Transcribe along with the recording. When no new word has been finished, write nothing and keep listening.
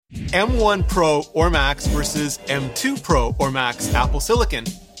M1 Pro or Max versus M2 Pro or Max Apple Silicon.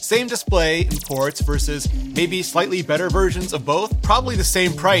 Same display and ports versus maybe slightly better versions of both. Probably the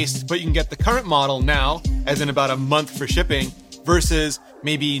same price, but you can get the current model now, as in about a month for shipping, versus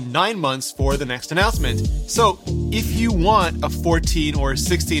maybe 9 months for the next announcement. So if you want a 14 or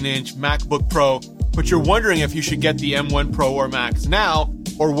 16-inch MacBook Pro, but you're wondering if you should get the M1 Pro or Max now,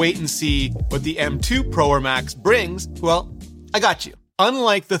 or wait and see what the M2 Pro or Max brings, well, I got you.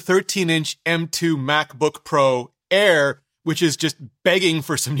 Unlike the 13-inch M2 MacBook Pro Air, which is just begging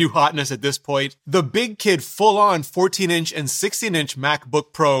for some new hotness at this point, the big kid full-on 14-inch and 16-inch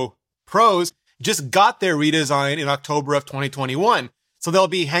MacBook Pro Pros just got their redesign in October of 2021, so they'll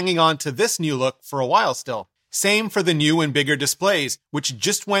be hanging on to this new look for a while still. Same for the new and bigger displays, which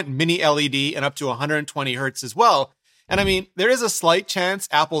just went mini LED and up to 120 Hz as well. And I mean, there is a slight chance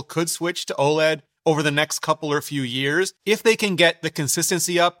Apple could switch to OLED over the next couple or few years if they can get the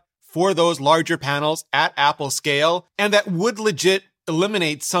consistency up for those larger panels at Apple scale, and that would legit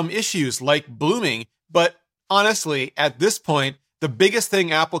eliminate some issues like blooming. But honestly, at this point, the biggest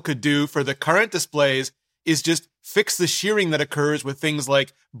thing Apple could do for the current displays is just fix the shearing that occurs with things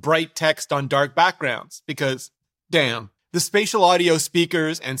like bright text on dark backgrounds, because damn, the spatial audio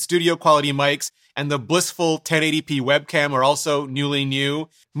speakers and studio quality mics and the blissful 1080p webcam are also newly new,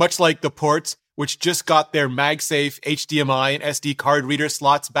 much like the ports, which just got their MagSafe HDMI and SD card reader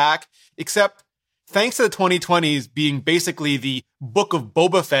slots back, except thanks to the 2020s being basically the Book of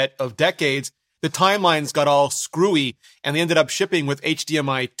Boba Fett of decades, the timelines got all screwy and they ended up shipping with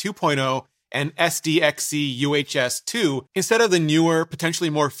HDMI 2.0 and SDXC UHS 2 instead of the newer, potentially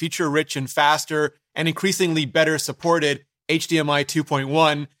more feature-rich and faster and increasingly better supported HDMI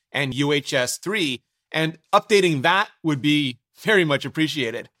 2.1 and UHS 3. And updating that would be very much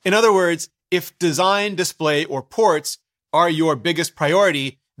appreciated. In other words, if design, display, or ports are your biggest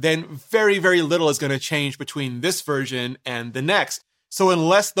priority, then very, very little is going to change between this version and the next. So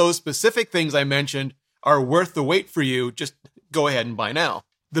unless those specific things I mentioned are worth the wait for you, just go ahead and buy now.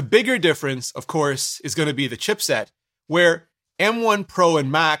 The bigger difference, of course, is going to be the chipset, where M1 Pro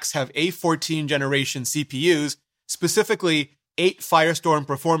and Max have A14 generation CPUs, specifically 8 Firestorm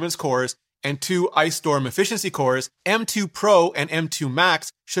performance cores and 2 Ice Storm efficiency cores. M2 Pro and M2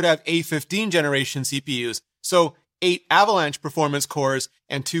 Max should have A15 generation CPUs, so 8 Avalanche performance cores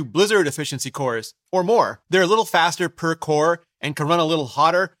and 2 Blizzard efficiency cores, or more. They're a little faster per core and can run a little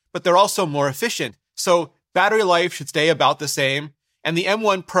hotter, but they're also more efficient. So battery life should stay about the same, and the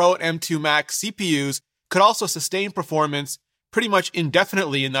M1 Pro and M2 Max CPUs could also sustain performance pretty much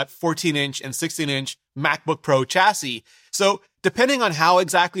indefinitely in that 14-inch and 16-inch MacBook Pro chassis. So depending on how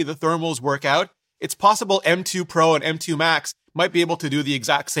exactly the thermals work out, it's possible M2 Pro and M2 Max might be able to do the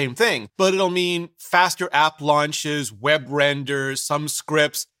exact same thing, but it'll mean faster app launches, web renders, some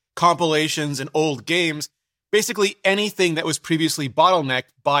scripts, compilations, and old games, basically anything that was previously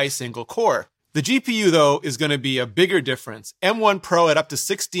bottlenecked by single core. The GPU, though, is going to be a bigger difference. M1 Pro at up to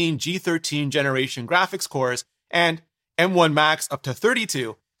 16 G13 generation graphics cores, and M1 Max up to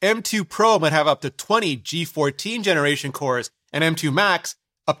 32. M2 Pro might have up to 20 G14 generation cores, and M2 Max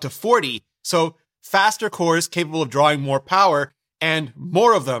up to 40. So faster cores capable of drawing more power, and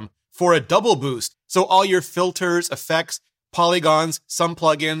more of them for a double boost. So all your filters, effects, polygons, some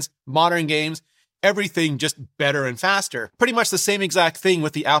plugins, modern games, everything just better and faster. Pretty much the same exact thing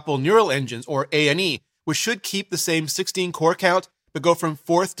with the Apple Neural Engines, or A&E, which should keep the same 16 core count, but go from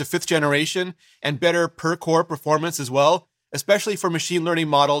 4th to 5th generation, and better per core performance as well, especially for machine learning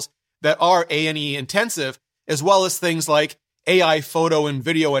models that are A&E intensive, as well as things like AI photo and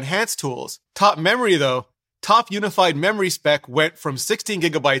video enhanced tools. Top memory though, top unified memory spec went from 16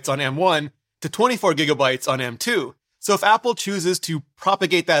 gigabytes on M1 to 24 gigabytes on M2. So if Apple chooses to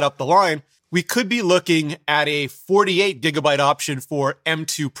propagate that up the line, we could be looking at a 48 gigabyte option for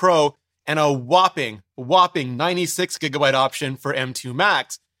M2 Pro and a whopping 96 gigabyte option for M2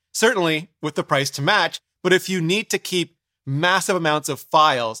 Max. Certainly with the price to match, but if you need to keep massive amounts of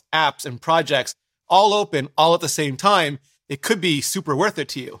files, apps, and projects all open all at the same time, it could be super worth it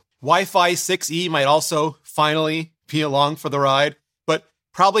to you. Wi-Fi 6E might also finally be along for the ride, but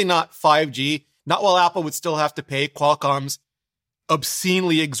probably not 5G, not while Apple would still have to pay Qualcomm's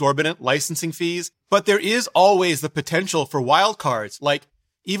obscenely exorbitant licensing fees. But there is always the potential for wildcards, like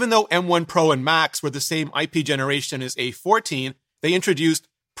even though M1 Pro and Max were the same IP generation as A14, they introduced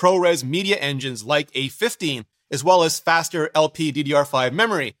ProRes media engines like A15, as well as faster LP DDR5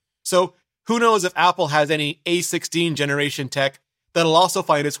 memory. So who knows if Apple has any A16 generation tech that'll also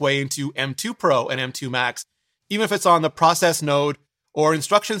find its way into M2 Pro and M2 Max, even if it's on the process node or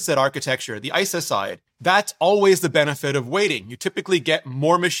instruction set architecture, the ISA side. That's always the benefit of waiting. You typically get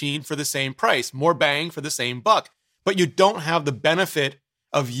more machine for the same price, more bang for the same buck, but you don't have the benefit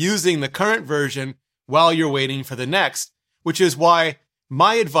of using the current version while you're waiting for the next, which is why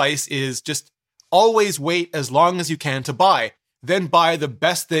my advice is just always wait as long as you can to buy. Then buy the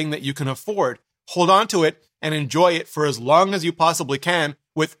best thing that you can afford. Hold on to it and enjoy it for as long as you possibly can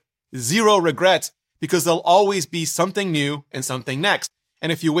with zero regrets, because there'll always be something new and something next.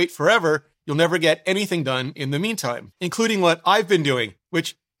 And if you wait forever, you'll never get anything done in the meantime, including what I've been doing,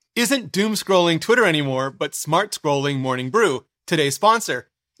 which isn't doom scrolling Twitter anymore, but smart scrolling Morning Brew, today's sponsor.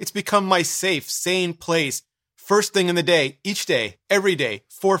 It's become my safe, sane place, first thing in the day, each day, every day,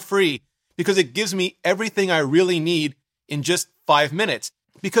 for free, because it gives me everything I really need in just 5 minutes,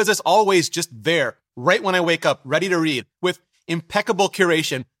 because it's always just there, right when I wake up, ready to read, with impeccable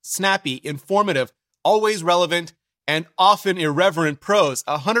curation, snappy, informative, always relevant, and often irreverent prose,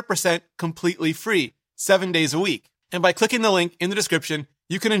 100% completely free, 7 days a week. And by clicking the link in the description,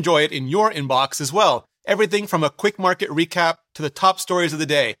 you can enjoy it in your inbox as well. Everything from a quick market recap to the top stories of the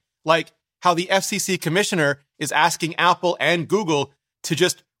day, like how the FCC commissioner is asking Apple and Google to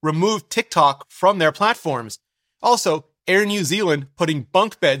just remove TikTok from their platforms. Also, Air New Zealand putting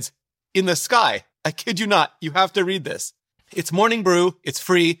bunk beds in the sky. I kid you not, you have to read this. It's Morning Brew, it's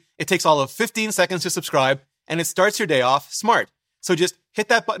free, it takes all of 15 seconds to subscribe, and it starts your day off smart. So just hit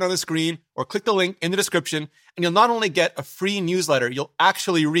that button on the screen or click the link in the description, and you'll not only get a free newsletter you'll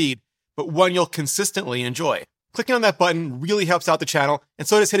actually read, but one you'll consistently enjoy. Clicking on that button really helps out the channel, and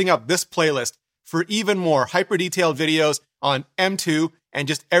so does hitting up this playlist for even more hyper-detailed videos on M2 and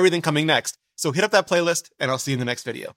just everything coming next. So hit up that playlist, and I'll see you in the next video.